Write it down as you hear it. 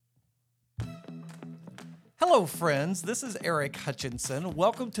Hello, friends. This is Eric Hutchinson.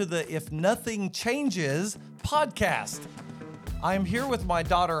 Welcome to the If Nothing Changes podcast. I'm here with my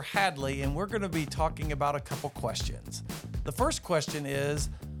daughter, Hadley, and we're going to be talking about a couple questions. The first question is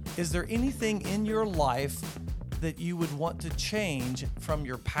there anything in your life that you would want to change from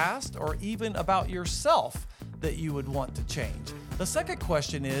your past or even about yourself that you would want to change? The second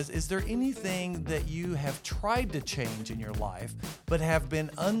question is there anything that you have tried to change in your life but have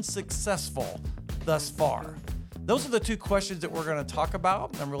been unsuccessful thus far? Those are the two questions that we're going to talk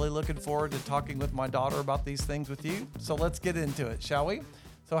about. I'm really looking forward to talking with my daughter about these things with you. So let's get into it, shall we?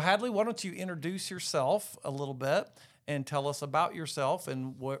 So Hadley, why don't you introduce yourself a little bit and tell us about yourself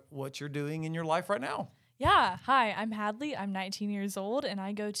and what you're doing in your life right now. Yeah. Hi, I'm Hadley. I'm 19 years old, and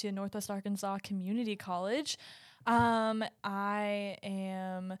I go to Northwest Arkansas Community College. I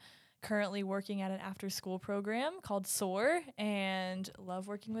am currently working at an after-school program called SOAR and love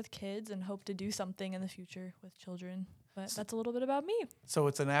working with kids and hope to do something in the future with children. But that's a little bit about me. So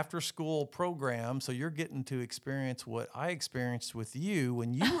it's an after-school program, so you're getting to experience what I experienced with you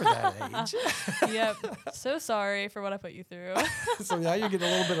when you were that age. Yep. So sorry for what I put you through. So now you're getting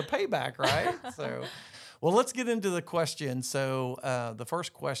a little bit of payback, right? Well, let's get into the question. So the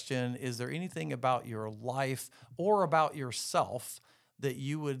first question, is there anything about your life or about yourself that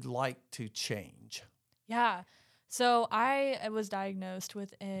you would like to change? Yeah. So I was diagnosed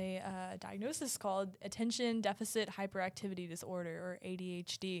with a diagnosis called attention deficit hyperactivity disorder, or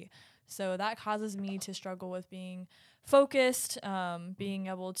ADHD. So that causes me to struggle with being focused, being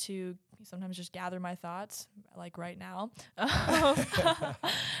able to sometimes just gather my thoughts, like right now.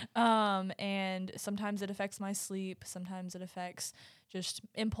 And sometimes it affects my sleep. Sometimes it affects just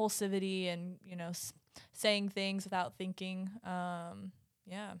impulsivity and, saying things without thinking.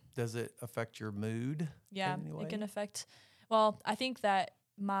 Yeah. Does it affect your mood? Yeah, it can affect. Well, I think that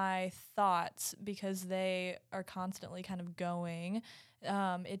my thoughts, because they are constantly kind of going,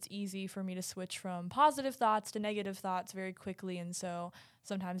 it's easy for me to switch from positive thoughts to negative thoughts very quickly. And so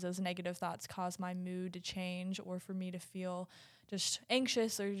sometimes those negative thoughts cause my mood to change or for me to feel just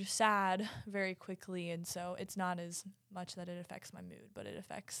anxious or just sad very quickly. And so it's not as much that it affects my mood, but it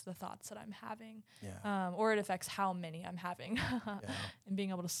affects the thoughts that I'm having. Yeah. Or it affects how many I'm having and being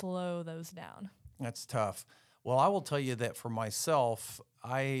able to slow those down. That's tough. Well, I will tell you that for myself,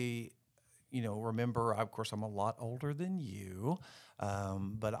 I remember, of course, I'm a lot older than you,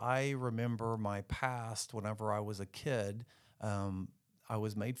 but I remember my past whenever I was a kid. I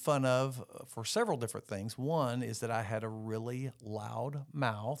was made fun of for several different things. One is that I had a really loud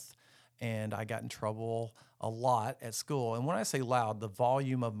mouth, and I got in trouble a lot at school. And when I say loud, the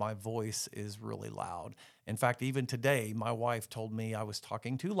volume of my voice is really loud. In fact, even today, my wife told me I was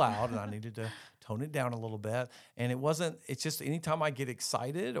talking too loud and I needed to tone it down a little bit. And it's just anytime I get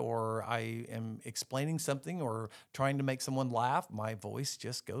excited or I am explaining something or trying to make someone laugh, my voice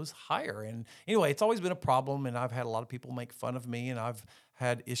just goes higher. And anyway, it's always been a problem, and I've had a lot of people make fun of me, and I've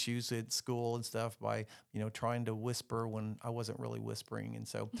had issues at school and stuff by, trying to whisper when I wasn't really whispering. And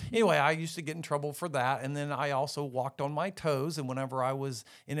so anyway, I used to get in trouble for that. And then I also walked on my toes. And whenever I was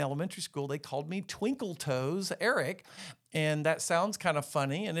in elementary school, they called me Twinkle Toes Eric. And that sounds kind of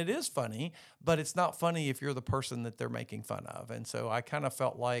funny, and it is funny, but it's not funny if you're the person that they're making fun of. And so I kind of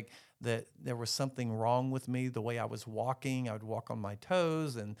felt like that there was something wrong with me, the way I was walking. I would walk on my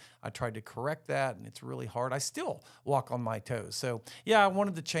toes, and I tried to correct that, and it's really hard. I still walk on my toes. So yeah, I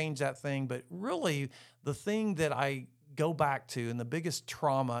wanted to change that thing, but really the thing that I go back to, and the biggest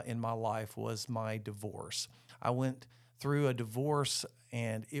trauma in my life, was my divorce. I went through a divorce,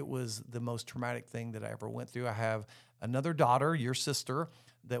 and it was the most traumatic thing that I ever went through. I have another daughter, your sister,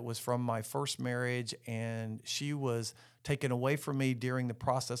 that was from my first marriage, and she was taken away from me during the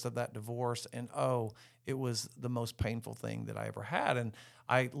process of that divorce. And it was the most painful thing that I ever had. And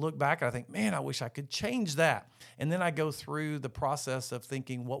I look back and I think, man, I wish I could change that. And then I go through the process of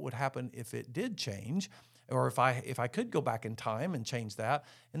thinking what would happen if it did change, or if I could go back in time and change that,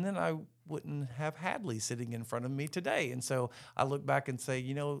 and then I wouldn't have Hadley sitting in front of me today. And so I look back and say,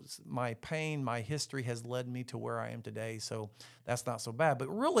 my pain, my history has led me to where I am today. So that's not so bad. But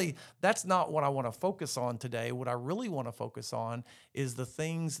really, that's not what I want to focus on today. What I really want to focus on is the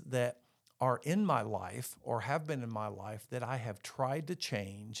things that are in my life or have been in my life that I have tried to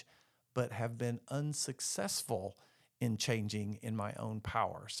change, but have been unsuccessful in changing in my own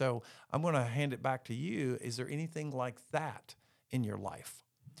power. So I'm going to hand it back to you. Is there anything like that in your life?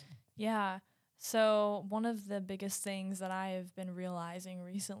 Yeah. So one of the biggest things that I have been realizing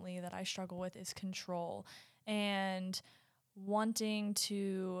recently that I struggle with is control, and wanting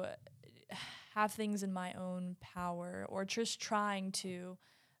to have things in my own power, or just trying to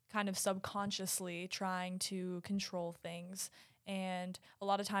kind of subconsciously trying to control things. And a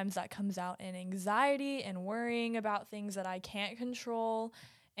lot of times that comes out in anxiety and worrying about things that I can't control,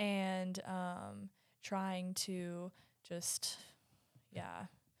 and trying to just, yeah,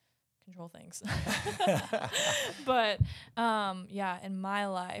 control things. But yeah, in my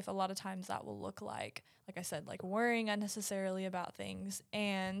life, a lot of times that will look like I said, like worrying unnecessarily about things,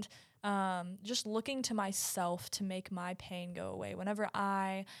 and just looking to myself to make my pain go away. Whenever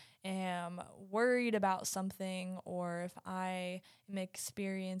I am worried about something, or if I am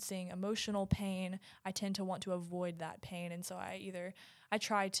experiencing emotional pain, I tend to want to avoid that pain. And so I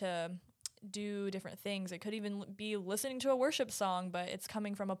try to do different things. It could even be listening to a worship song, but it's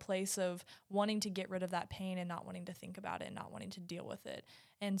coming from a place of wanting to get rid of that pain and not wanting to think about it and not wanting to deal with it.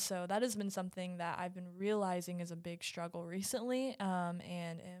 And so that has been something that I've been realizing is a big struggle recently, and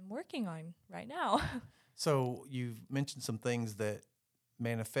am working on right now. So you've mentioned some things that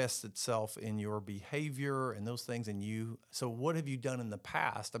manifests itself in your behavior and those things. So what have you done in the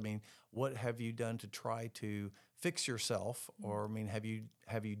past? I mean, what have you done to try to fix yourself? Or, I mean, have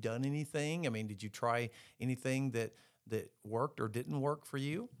you done anything? I mean, did you try anything that worked or didn't work for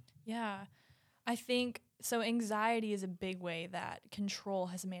you? Yeah, I think so. Anxiety is a big way that control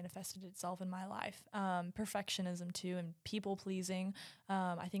has manifested itself in my life. Perfectionism too, and people pleasing.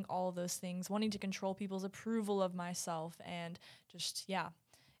 I think all of those things, wanting to control people's approval of myself, and just, yeah.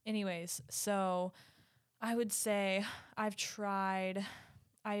 Anyways, so I would say I've tried.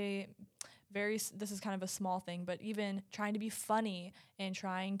 I this is kind of a small thing, but even trying to be funny and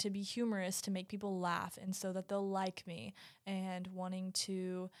trying to be humorous to make people laugh and so that they'll like me, and wanting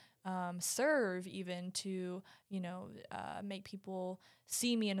to serve, even to, make people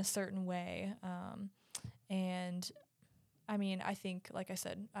see me in a certain way. And I mean, I think, like I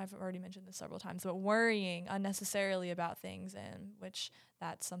said, I've already mentioned this several times, but worrying unnecessarily about things, and which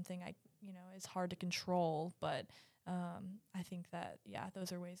that's something is hard to control, but I think that, yeah,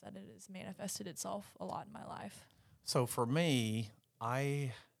 those are ways that it has manifested itself a lot in my life. So for me,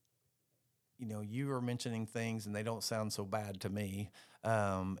 you were mentioning things and they don't sound so bad to me.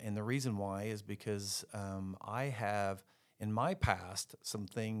 And the reason why is because I have in my past some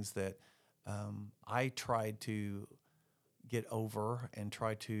things that I tried to get over and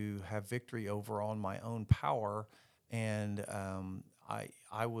try to have victory over on my own power. And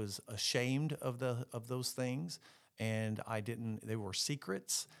I was ashamed of those things, and I didn't. They were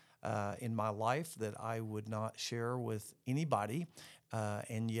secrets in my life that I would not share with anybody,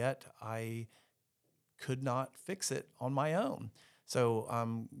 and yet I could not fix it on my own. So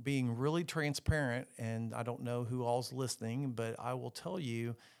I'm being really transparent, and I don't know who all's listening, but I will tell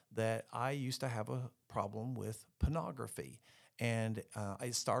you that I used to have a problem with pornography. And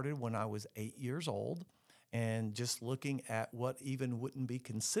it started when I was 8 years old, and just looking at what even wouldn't be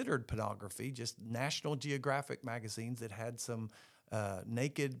considered pornography, just National Geographic magazines that had some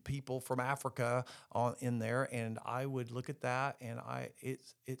naked people from Africa in there. And I would look at that, and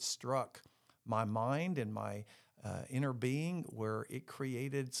it struck my mind and my inner being, where it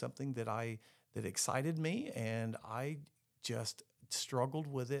created something that excited me, and I just struggled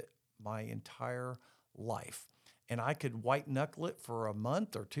with it my entire life. And I could white knuckle it for a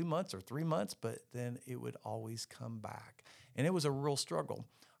month or 2 months or 3 months, but then it would always come back. And it was a real struggle.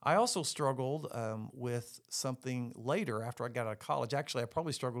 I also struggled with something later after I got out of college. Actually, I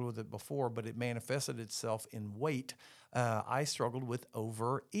probably struggled with it before, but it manifested itself in weight. I struggled with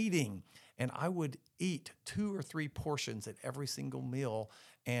overeating, and I would eat 2 or 3 portions at every single meal,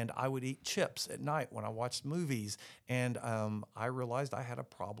 and I would eat chips at night when I watched movies, and I realized I had a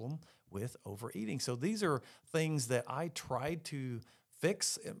problem with overeating. So these are things that I tried to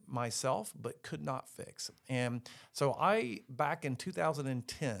fix myself, but could not fix. And so back in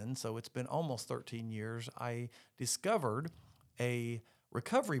 2010, so it's been almost 13 years, I discovered a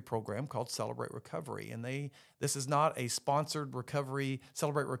recovery program called Celebrate Recovery. And this is not a sponsored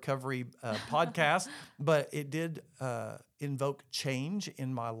Celebrate Recovery podcast, but it did invoke change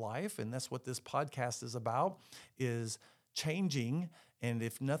in my life. And that's what this podcast is about, is changing. And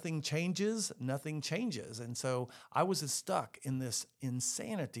if nothing changes, nothing changes. And so I was stuck in this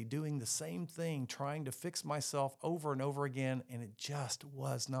insanity, doing the same thing, trying to fix myself over and over again, and it just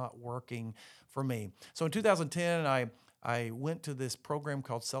was not working for me. So in 2010, I went to this program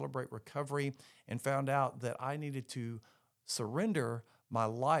called Celebrate Recovery and found out that I needed to surrender my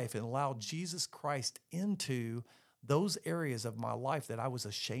life and allow Jesus Christ into those areas of my life that I was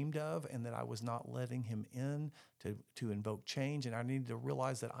ashamed of and that I was not letting him in to invoke change. And I needed to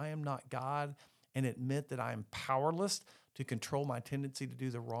realize that I am not God and admit that I am powerless to control my tendency to do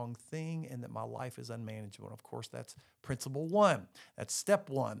the wrong thing and that my life is unmanageable. And of course, that's principle one. That's step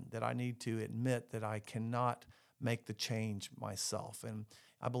one, that I need to admit that I cannot make the change myself. And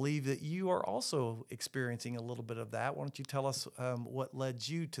I believe that you are also experiencing a little bit of that. Why don't you tell us what led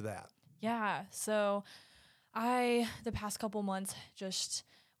you to that? Yeah. So the past couple months, just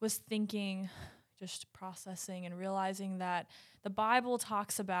was thinking, just processing and realizing that the Bible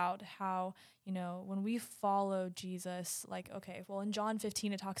talks about how, when we follow Jesus, like, okay, well, in John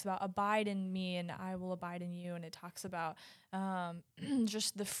 15, it talks about abide in me and I will abide in you. And it talks about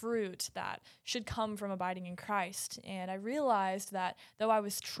just the fruit that should come from abiding in Christ. And I realized that though I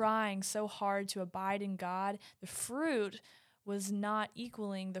was trying so hard to abide in God, the fruit was not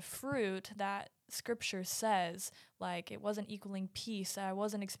equaling the fruit that Scripture says. Like, it wasn't equaling peace. I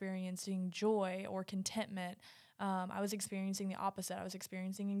wasn't experiencing joy or contentment. I was experiencing the opposite. I was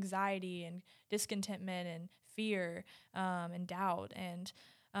experiencing anxiety and discontentment and fear and doubt and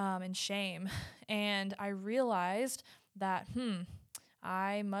shame. And I realized that,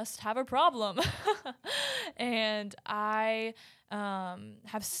 I must have a problem. And I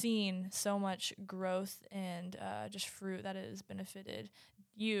have seen so much growth and just fruit that has benefited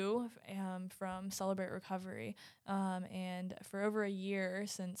you from Celebrate Recovery. And for over a year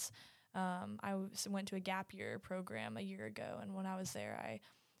since went to a gap year program a year ago. And when I was there, I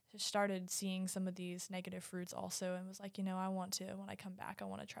just started seeing some of these negative fruits also and was like, when I come back, I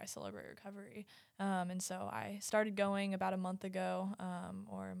want to try Celebrate Recovery. And so I started going about a month ago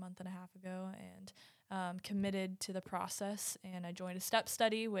or a month and a half ago and committed to the process. And I joined a step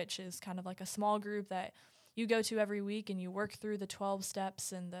study, which is kind of like a small group that you go to every week and you work through the 12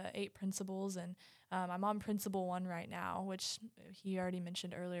 steps and the 8 principles. And I'm on principle 1 right now, which he already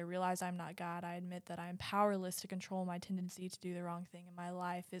mentioned earlier. Realize I'm not God. I admit that I am powerless to control my tendency to do the wrong thing, and my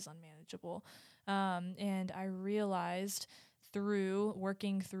life is unmanageable. And I realized through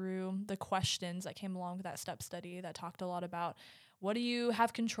working through the questions that came along with that step study that talked a lot about what do you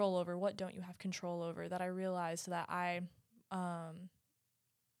have control over, what don't you have control over, that I realized that I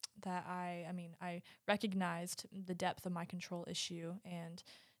recognized the depth of my control issue and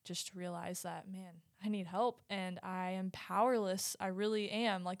just realized that, man, I need help and I am powerless. I really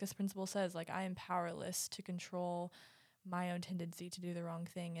am. Like this principle says, like, I am powerless to control my own tendency to do the wrong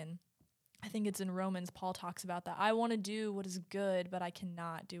thing. And I think it's in Romans, Paul talks about that. I want to do what is good, but I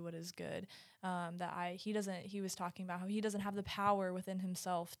cannot do what is good. He was talking about how he doesn't have the power within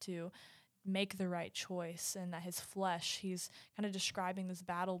himself to make the right choice, and that his flesh, he's kind of describing this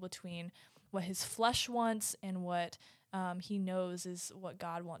battle between what his flesh wants and what he knows is what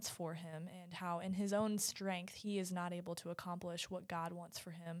God wants for him, and how in his own strength he is not able to accomplish what God wants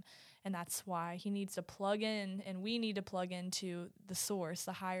for him. And that's why he needs to plug in, and we need to plug into the source,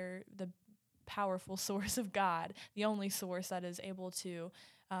 the powerful source of God, the only source that is able to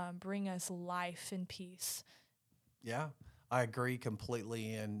bring us life and peace. Yeah, I agree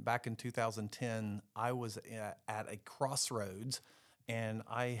completely. And back in 2010, I was at a crossroads, and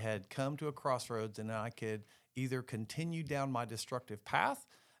I had come to a crossroads, and I could either continue down my destructive path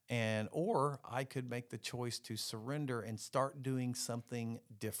or I could make the choice to surrender and start doing something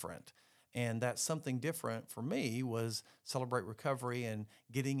different. And that something different for me was Celebrate Recovery and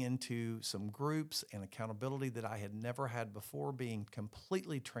getting into some groups and accountability that I had never had before, being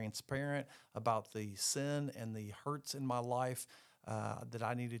completely transparent about the sin and the hurts in my life that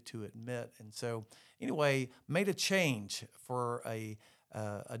I needed to admit. And so anyway, made a change for a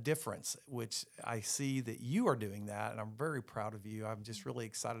difference, which I see that you are doing that, and I'm very proud of you. I'm just really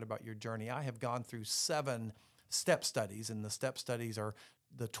excited about your journey. I have gone through 7 step studies, and the step studies are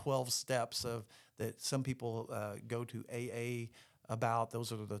the 12 steps that some people go to AA about.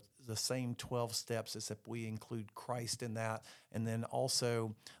 Those are the same 12 steps, except we include Christ in that. And then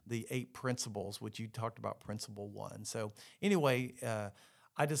also the 8 principles, which you talked about, principle 1. So anyway,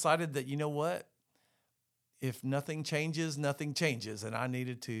 I decided that, you know what? If nothing changes, nothing changes, and I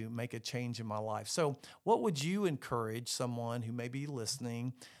needed to make a change in my life. So what would you encourage someone who may be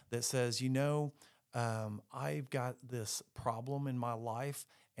listening that says, I've got this problem in my life,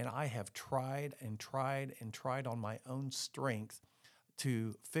 and I have tried and tried and tried on my own strength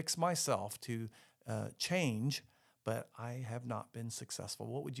to fix myself, to change, but I have not been successful?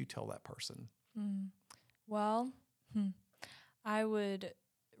 What would you tell that person? Well, I would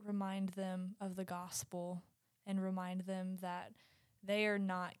remind them of the gospel and remind them that they are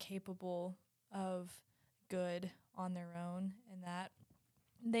not capable of good on their own, and that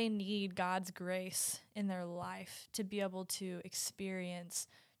they need God's grace in their life to be able to experience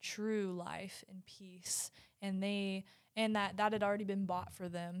true life and peace. And that had already been bought for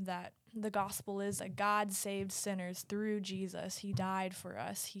them, that the gospel is that God saved sinners through Jesus. He died for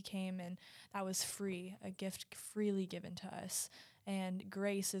us. He came, and that was free, a gift freely given to us. And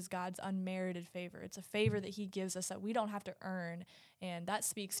grace is God's unmerited favor. It's a favor that he gives us that we don't have to earn. And that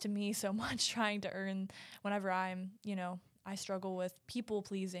speaks to me so much, trying to earn whenever I'm, I struggle with people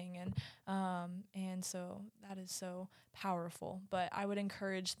pleasing. And so that is so powerful. But I would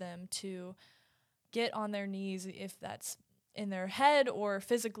encourage them to get on their knees if that's in their head or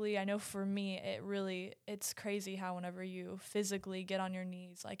physically. I know for me, it's crazy how whenever you physically get on your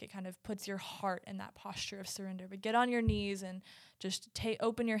knees, like it kind of puts your heart in that posture of surrender. But get on your knees and just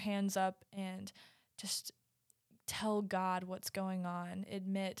open your hands up and just tell God what's going on.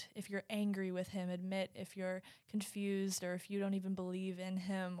 Admit if you're angry with him. Admit if you're confused or if you don't even believe in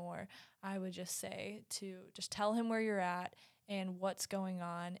him. Or I would just say to just tell him where you're at and what's going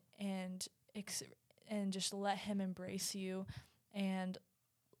on, and just let him embrace you and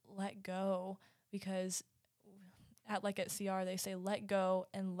let go, because at CR they say let go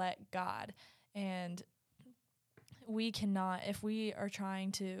and let God. And we cannot, if we are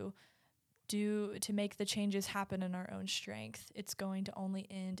trying to make the changes happen in our own strength, it's going to only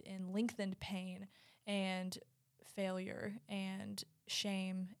end in lengthened pain and failure and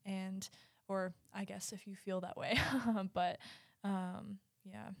shame, or I guess if you feel that way. But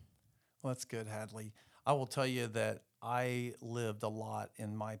yeah. Well, that's good, Hadley. I will tell you that I lived a lot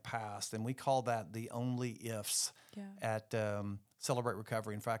in my past, and we call that the only ifs at Celebrate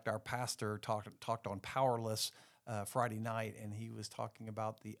Recovery. In fact, our pastor talked on powerless Friday night, and he was talking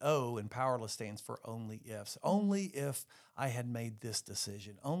about the O, and powerless stands for only ifs. Only if I had made this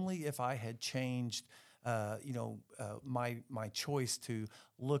decision. Only if I had changed my choice to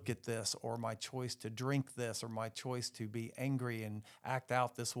look at this, or my choice to drink this, or my choice to be angry and act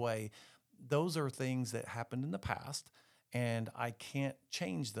out this way. Those are things that happened in the past, and I can't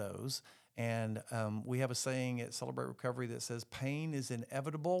change those. And we have a saying at Celebrate Recovery that says, pain is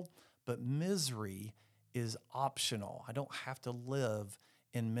inevitable, but misery is optional. I don't have to live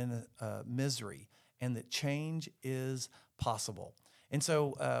in misery, and that change is possible. And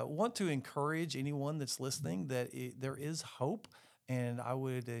so want to encourage anyone that's listening that there is hope, and I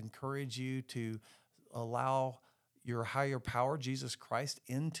would encourage you to allow your higher power, Jesus Christ,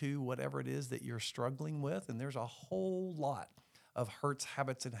 into whatever it is that you're struggling with. And there's a whole lot of hurts,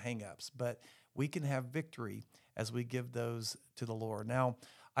 habits, and hangups, but we can have victory as we give those to the Lord. Now,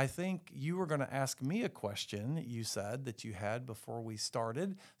 I think you were going to ask me a question, you said, that you had before we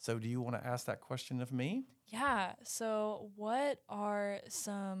started. So do you want to ask that question of me? Yeah. So what are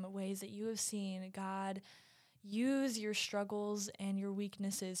some ways that you have seen God use your struggles and your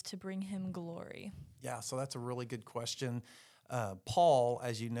weaknesses to bring him glory? Yeah, so that's a really good question. Paul,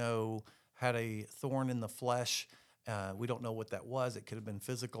 as you know, had a thorn in the flesh. We don't know what that was. It could have been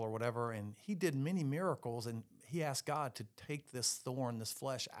physical or whatever. And he did many miracles, and he asked God to take this thorn, this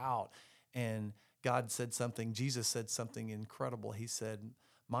flesh out. And God said something, Jesus said something incredible. He said,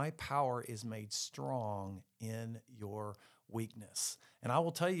 my power is made strong in your weakness. And I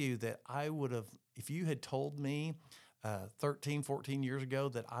will tell you that I would have, if you had told me 13, 14 years ago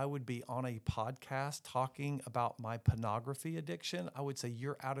that I would be on a podcast talking about my pornography addiction, I would say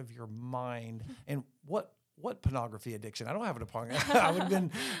you're out of your mind. And what pornography addiction? I don't have it. I would have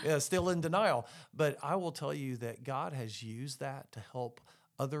been still in denial. But I will tell you that God has used that to help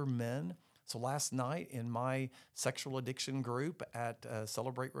other men. So last night in my sexual addiction group at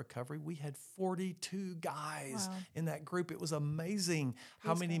Celebrate Recovery, we had 42 guys in that group. It was amazing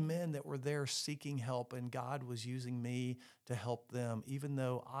how many men that were there seeking help, and God was using me to help them. Even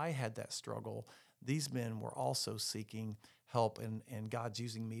though I had that struggle, these men were also seeking help, and God's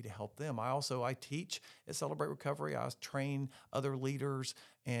using me to help them. I teach at Celebrate Recovery. I train other leaders,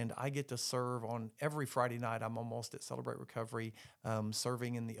 and I get to serve on every Friday night. I'm almost at Celebrate Recovery,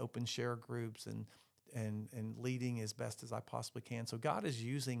 serving in the open share groups and leading as best as I possibly can. So God is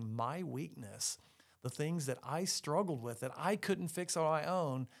using my weakness, the things that I struggled with that I couldn't fix on my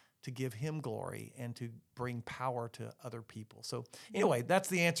own, to give him glory and to bring power to other people. So anyway, that's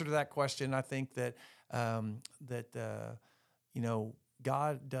the answer to that question. I think that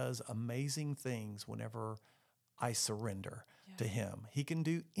God does amazing things whenever I surrender to him. He can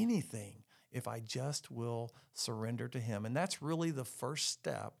do anything if I just will surrender to him. And that's really the first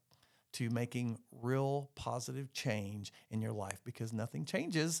step to making real positive change in your life, because nothing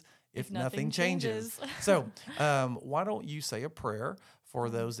changes if nothing changes. So why don't you say a prayer for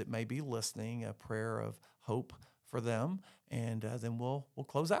those that may be listening, a prayer of hope for them, and then we'll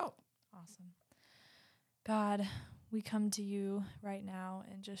close out. Awesome. God, we come to you right now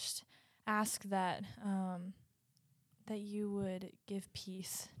and just ask that that you would give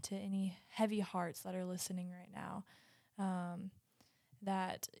peace to any heavy hearts that are listening right now,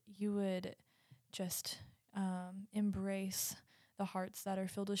 that you would just embrace the hearts that are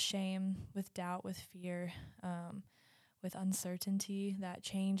filled with shame, with doubt, with fear, with uncertainty, that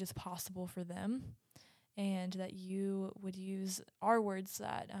change is possible for them, and that you would use our words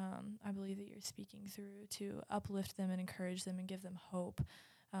that I believe that you're speaking through to uplift them and encourage them and give them hope.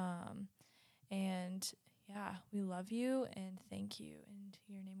 And yeah, we love you and thank you. In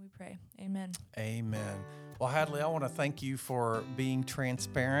your name we pray. Amen. Amen. Well, Hadley, I want to thank you for being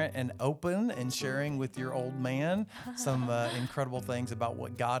transparent and open and sharing with your old man some incredible things about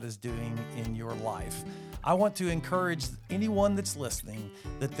what God is doing in your life. I want to encourage anyone that's listening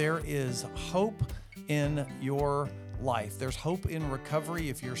that there is hope in your life. There's hope in recovery.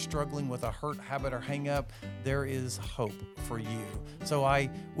 If you're struggling with a hurt habit or hang up, there is hope for you. So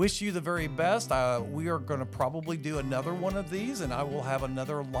I wish you the very best. We are going to probably do another one of these, and I will have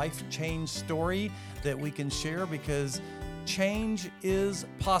another life change story that we can share, because change is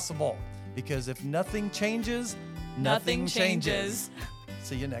possible. Because if nothing changes, nothing changes.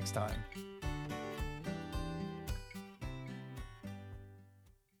 See you next time.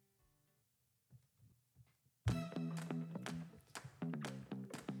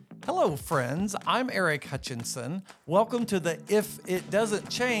 Hello, friends. I'm Eric Hutchinson. Welcome to the If It Doesn't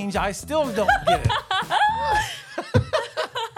Change, I Still Don't Get It